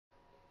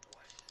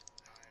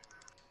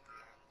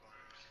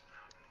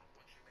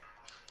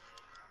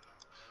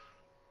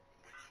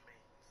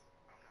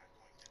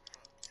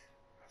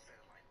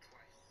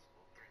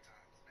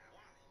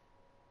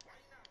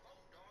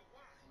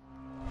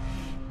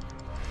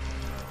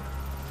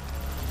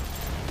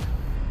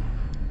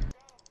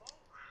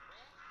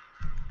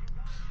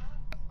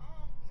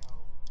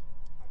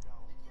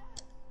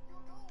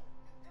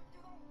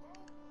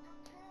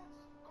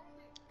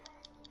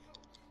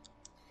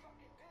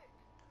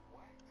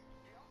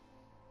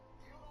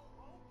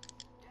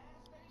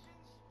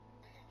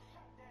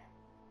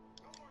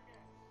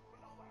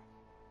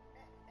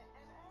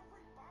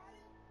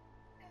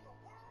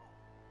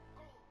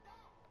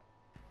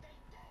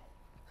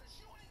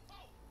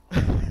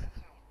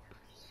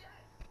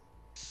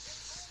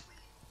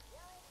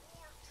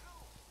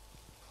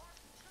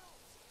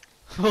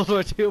World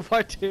War II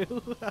Part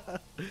 2.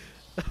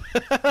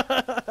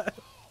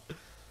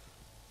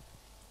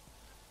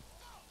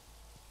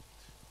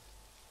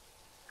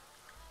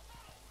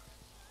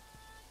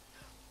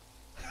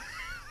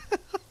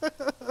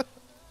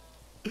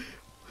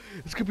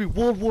 It's gonna be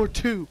World War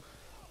II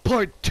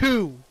Part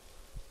 2.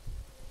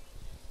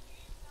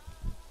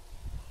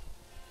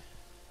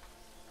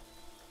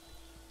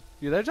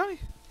 You there, Johnny?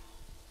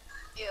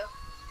 Yeah.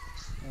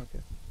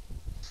 Okay.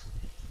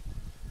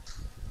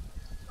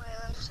 Wait,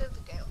 let me save the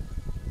game.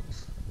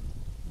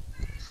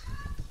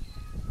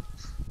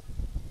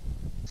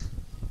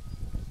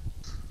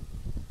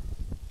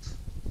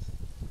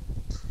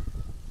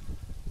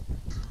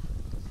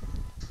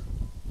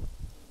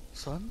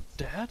 Son?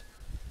 Dad?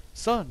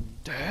 Son?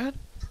 Dad?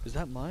 Is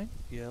that mine?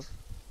 Yep.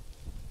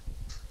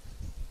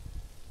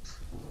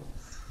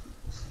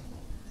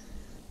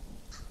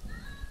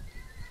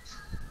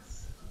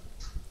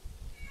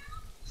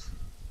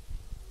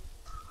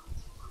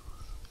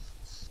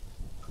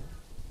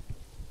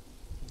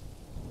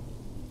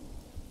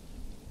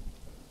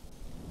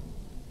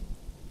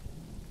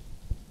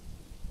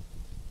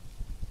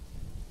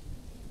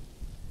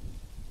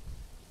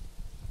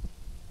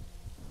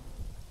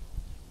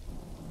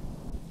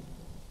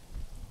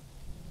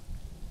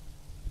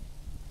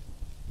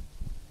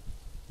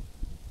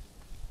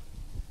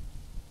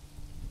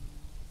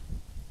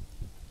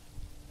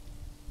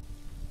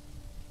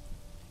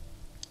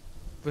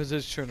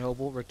 Visits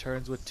Chernobyl,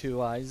 returns with 2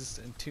 eyes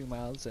and 2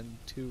 mouths and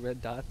 2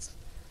 red dots.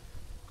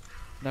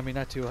 I mean,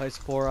 not 2 eyes,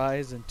 4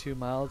 eyes and 2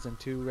 mouths and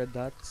 2 red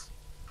dots.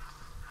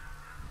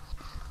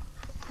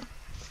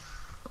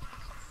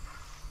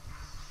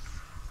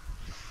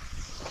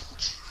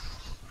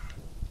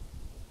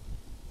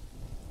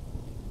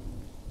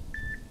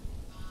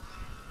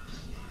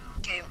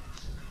 Okay,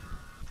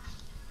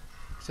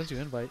 Sent you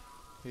an invite.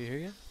 Are you here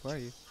yet? Where are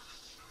you?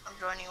 I'm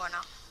joining you right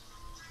now.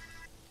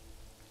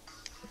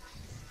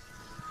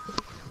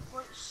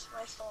 Where's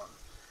my phone?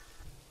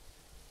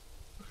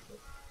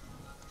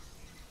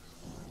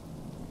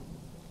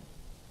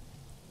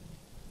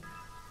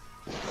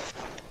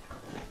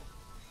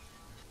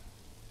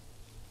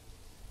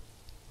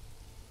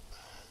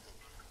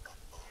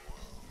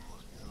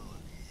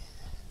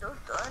 You're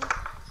done.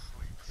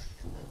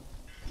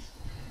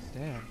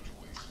 Damn.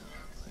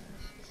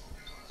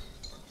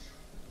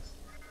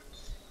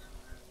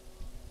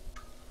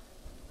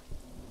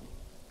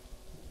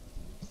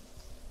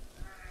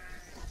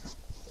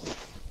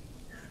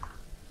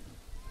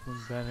 When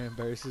Banner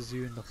embarrasses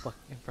you in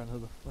front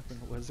of the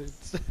fucking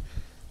wizards.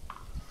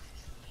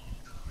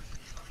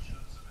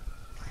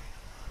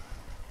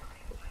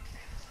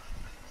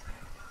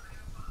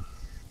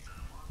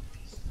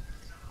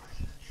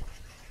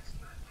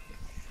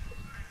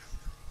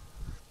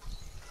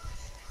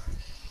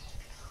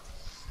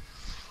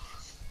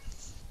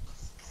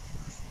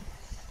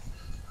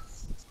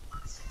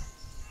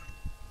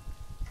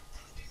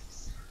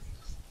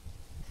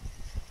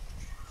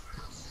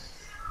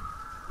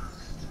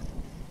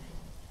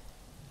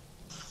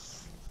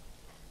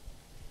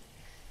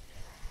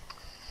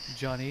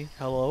 Johnny,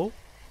 hello?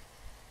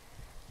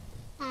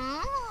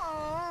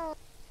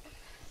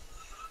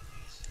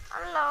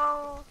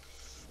 Hello.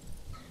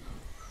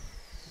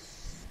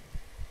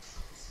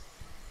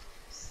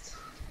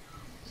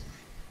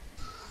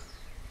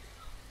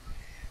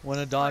 When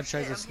a dog Oh, tries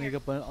shit, to I'm sneak here.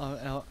 up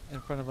out in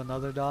front of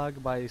another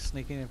dog by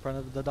sneaking in front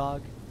of the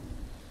dog.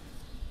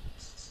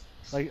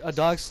 Like a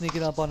dog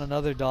sneaking up on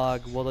another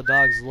dog while the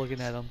dog's looking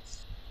at him.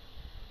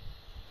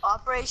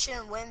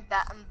 Operation Win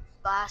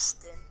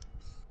Bastion.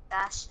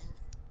 Bastion.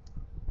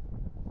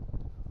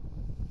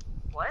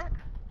 What?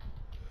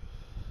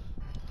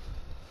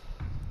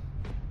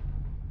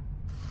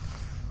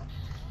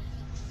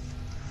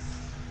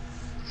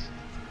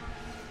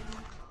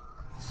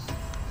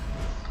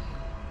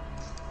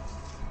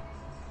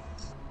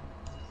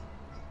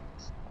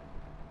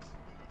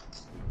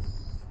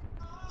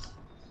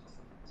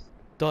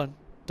 Dun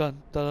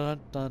dun dun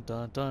dun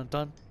dun dun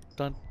dun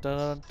dun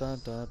dun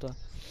dun dun dun.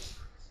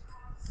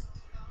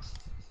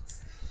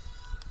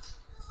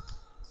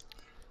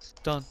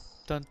 Dun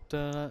dun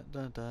dun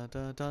dun dun dun dun. Dun dun dun dun dun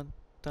dun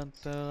dun dun dun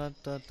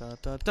dun dun dun dun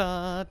dun dun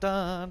dun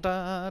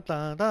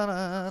dun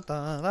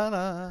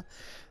dun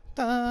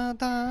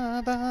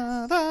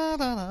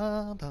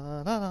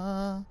dun.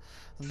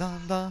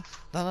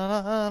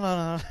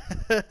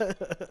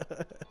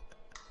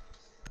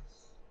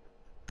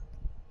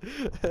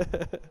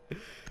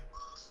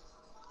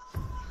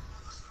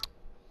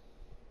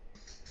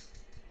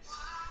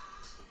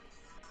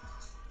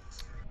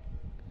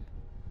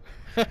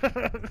 I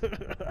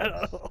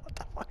don't know what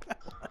the fuck that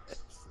was.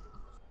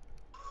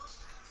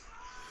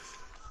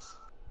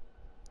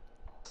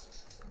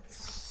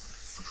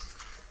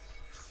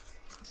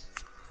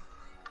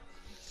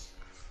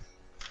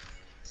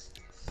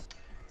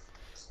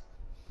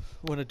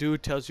 When a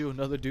dude tells you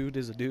another dude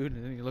is a dude,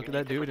 and then you look at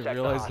that dude and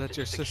realize that's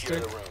your sister.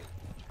 Holy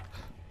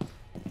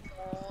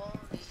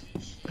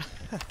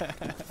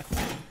shit.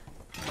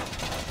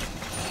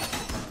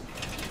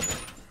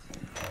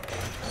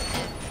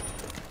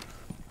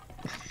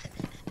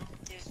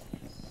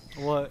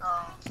 What?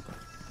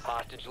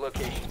 Hostage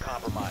location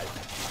compromised.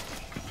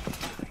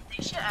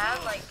 They should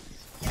add like,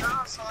 you know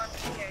how someone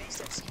carries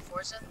their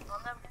C4s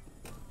on them?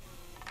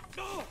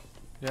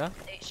 Yeah?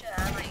 They should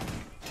add like,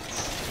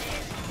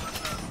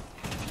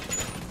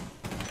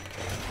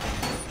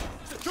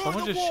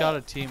 Someone just shot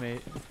a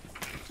teammate.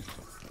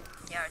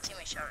 yeah, our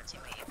teammate shot our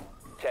teammate.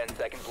 10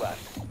 seconds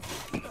left.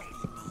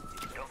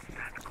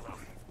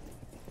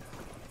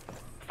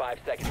 5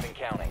 seconds and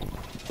counting.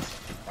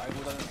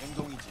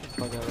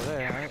 Fuck out of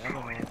there.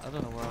 I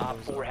don't know where I Op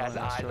was. 4 has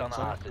eyes on the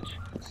hostage.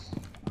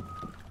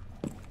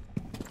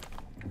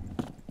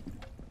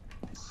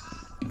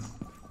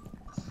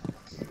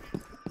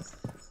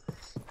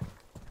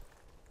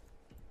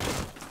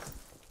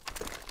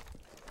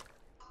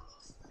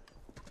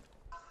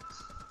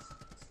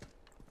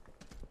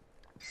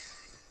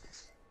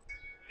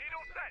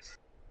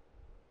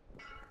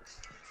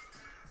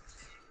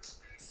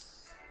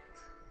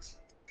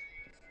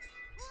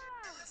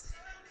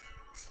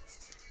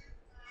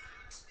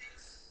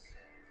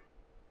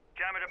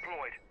 Jammer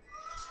deployed.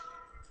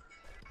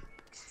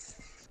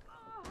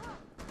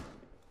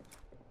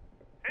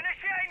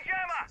 Initiating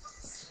jammer!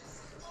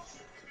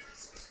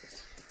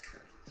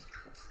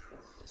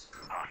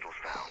 Hostiles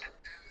found.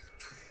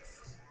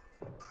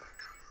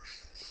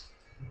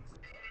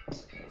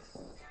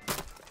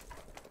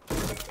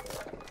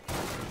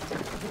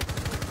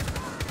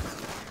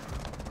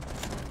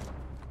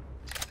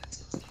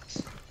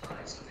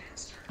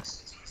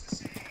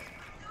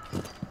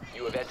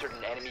 You have entered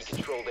an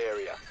enemy-controlled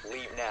area.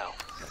 Leave now.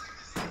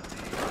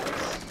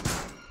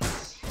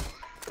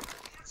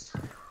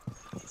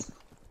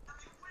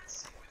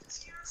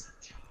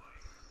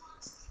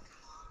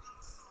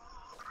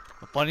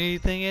 The funny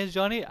thing is,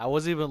 Johnny, I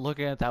wasn't even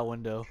looking at that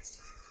window.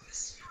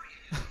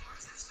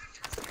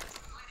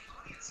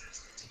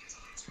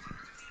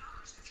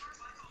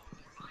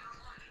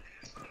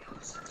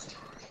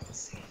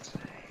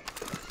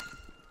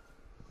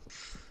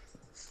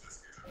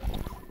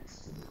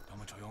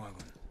 너무 조용하군.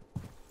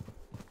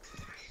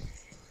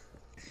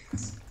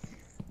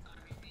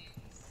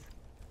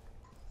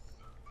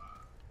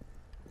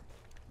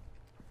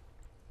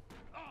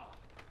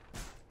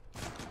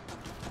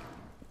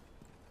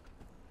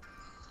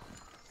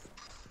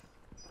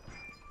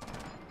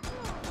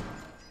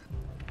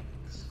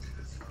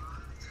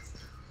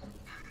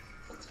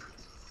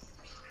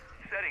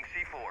 Setting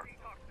C4.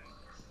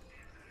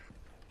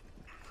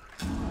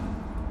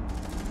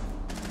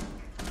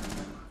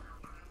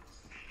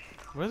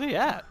 Where are they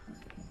at?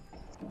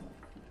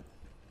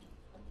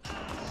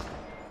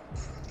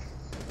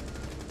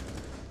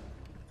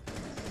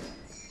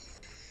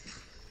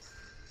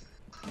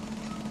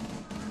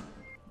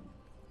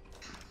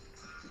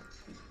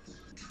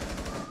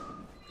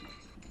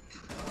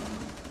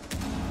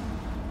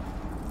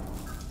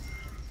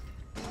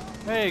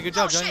 Hey, good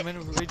job, Johnny. You Shit. made a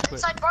rage quit.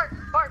 Inside Bart.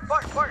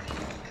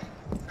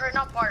 Or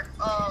not Bart,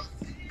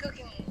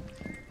 cooking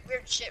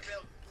weird shit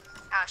room.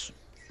 Ash.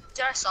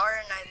 Dude, I saw her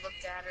and I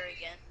looked at her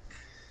again.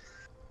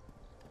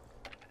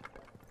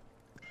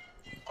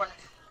 Corner.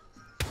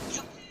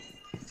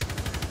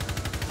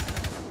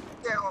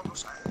 Very horrible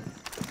shot.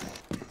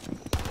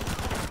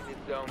 This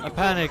zone I you will be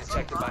panicked.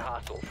 protected by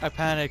hostiles. I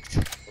panicked.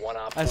 One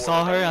op I 4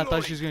 saw her and I remaining.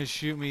 thought she was gonna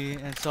shoot me,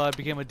 and so I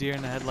became a deer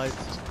in the headlights.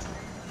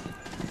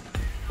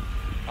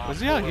 Op Was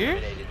he 4 out here?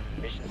 eliminated.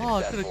 Mission Oh,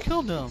 I could have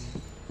successful. killed him.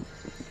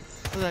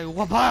 I was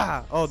like,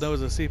 wapa! Oh, there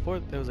was a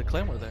C4. There was a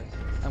Claymore there.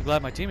 I'm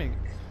glad my teammate.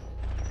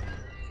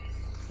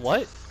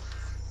 What?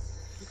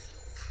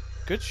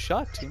 Good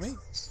shot, teammate.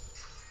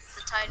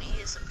 The tiny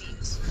is a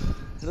beats.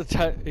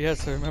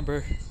 Yes, I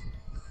remember.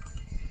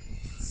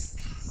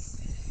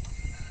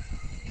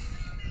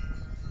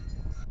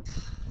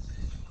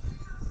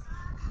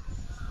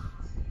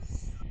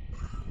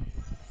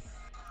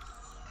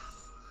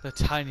 The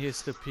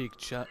tiniest of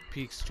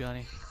peaks,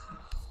 Johnny.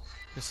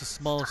 Just the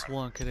smallest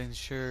one could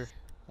ensure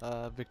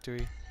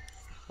victory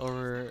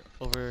over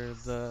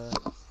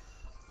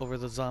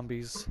the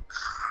zombies.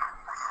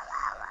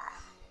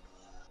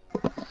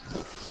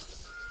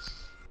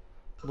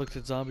 Looked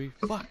at zombie.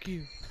 Fuck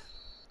you.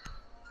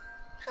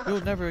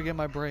 You'll never get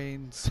my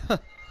brains.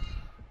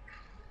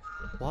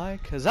 Why?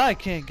 'Cause I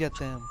can't get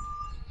them.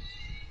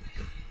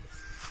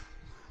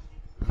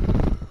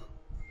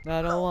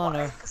 I don't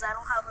wanna. Because I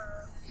don't have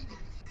a...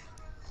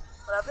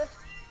 What happened?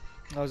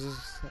 I was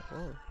just.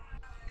 Oh.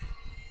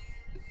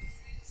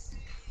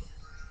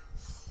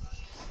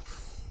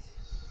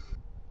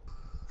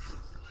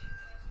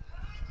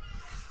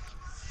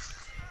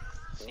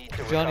 Need to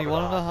Johnny, recover you the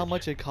wanna know how hostage.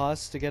 much it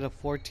costs to get a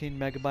 14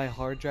 megabyte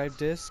hard drive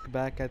disk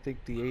back? I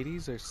think the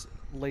 80s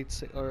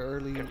or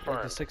early Confirmed.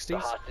 the The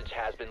 60s. hostage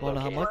has been Wanna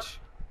know how located. much?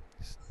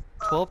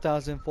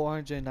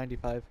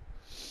 12,495.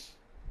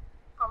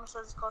 How much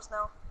does it cost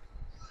now?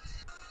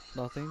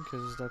 Nothing,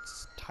 because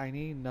that's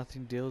tiny.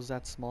 Nothing deals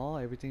that small.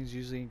 Everything's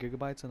usually in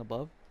gigabytes and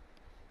above.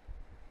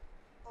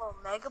 Oh,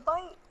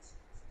 megabyte?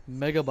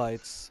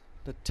 Megabytes.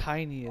 The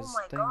tiniest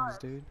my things, God.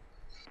 dude.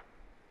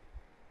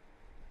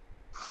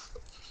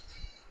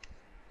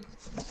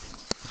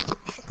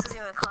 It doesn't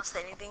even cost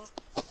anything.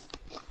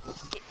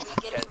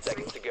 We get 10 it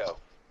seconds to free. go.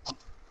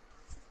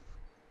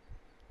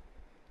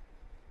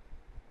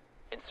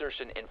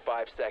 Insertion in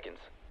 5 seconds.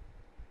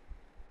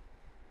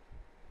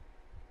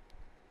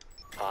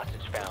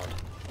 Hostage found.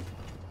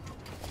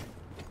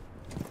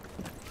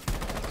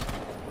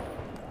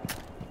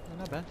 Oh,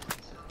 not bad.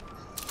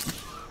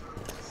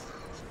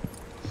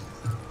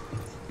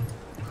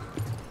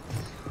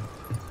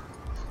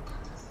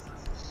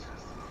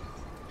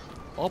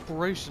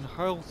 Operation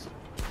Health.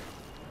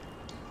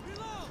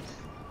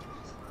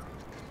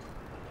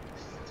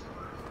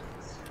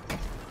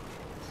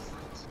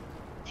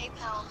 Hey,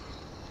 pal.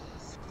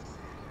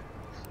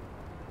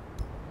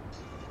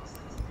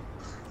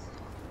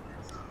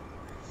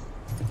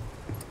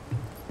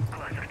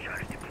 Cluster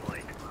charge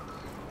deployed.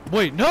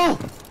 Wait, no!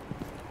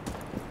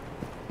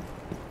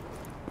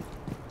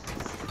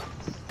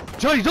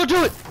 Johnny, don't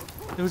do it!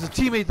 There was a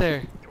teammate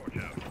there. Torch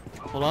out.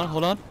 Hold on,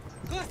 hold on.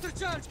 Cluster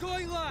charge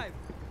going live!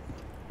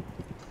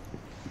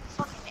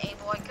 Fucking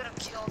Abel, I could have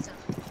killed him.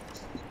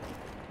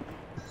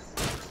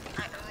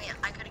 I mean,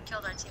 I could have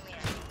killed our teammate.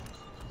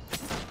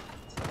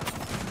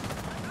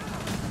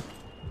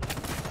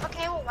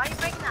 Okay, well, why are you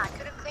breaking that? I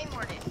could have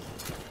claymored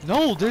it.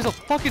 No, there's a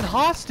fucking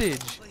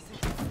hostage!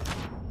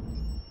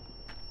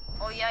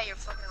 Oh yeah, you're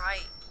fucking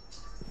right.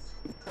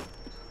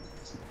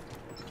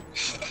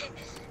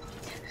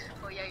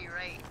 Oh yeah, you're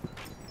right.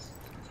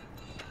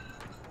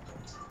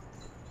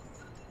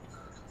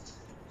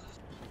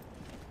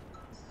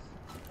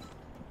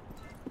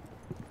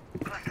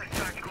 Cluster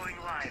charge going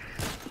live.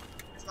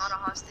 There's not a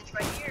hostage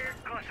right here.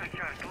 Cluster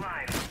charge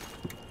live.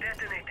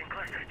 Detonating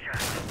cluster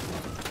charge.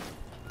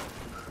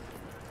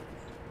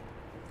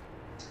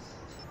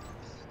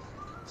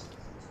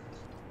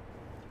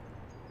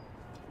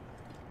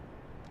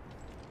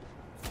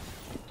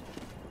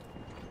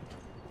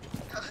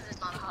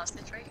 There's not a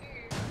hostage right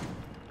here.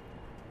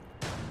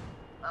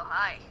 Oh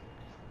hi.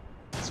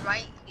 He's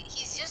right.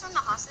 He's using the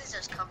hostage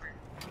as cover.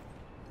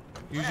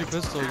 Use your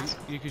pistol.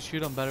 You can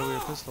shoot him better with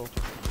your pistol.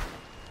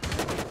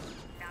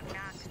 Knock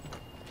knock.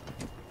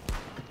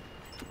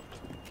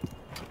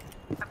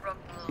 I broke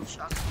the little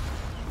shock.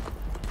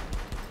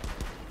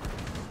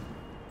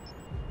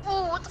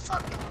 Oh, what the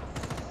fuck?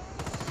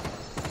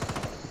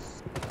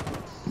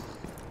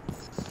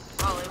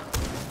 Oh,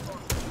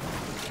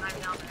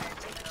 I'm out there.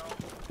 Take it all.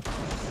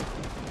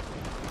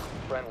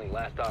 Friendly,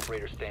 last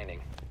operator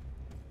standing.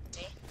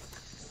 See?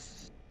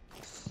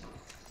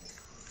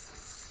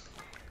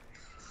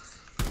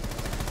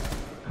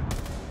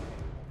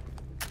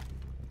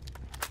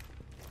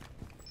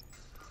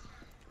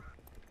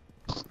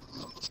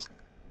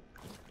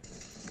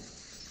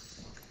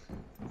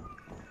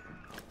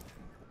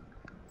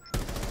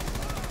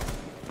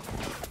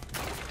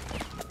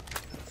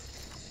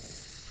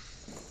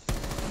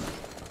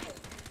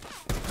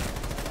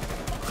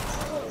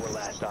 Four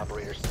last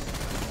operators.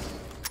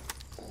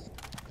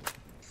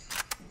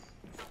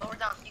 Lower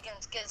down. You can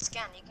get a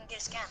scan. You can get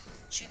a scan.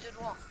 Shoot through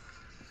the wall.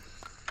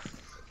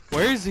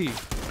 Where is he? We're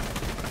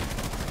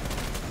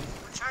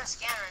trying to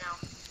scan right now.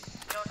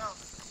 We don't know.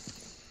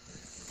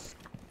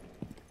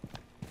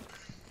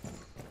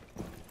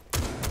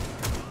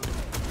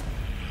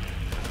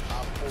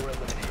 Op 4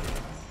 eliminated.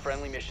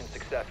 Friendly mission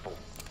successful.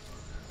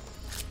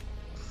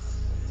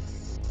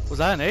 Was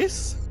that an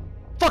ace?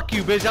 Fuck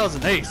you, bitch, that was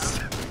an ace.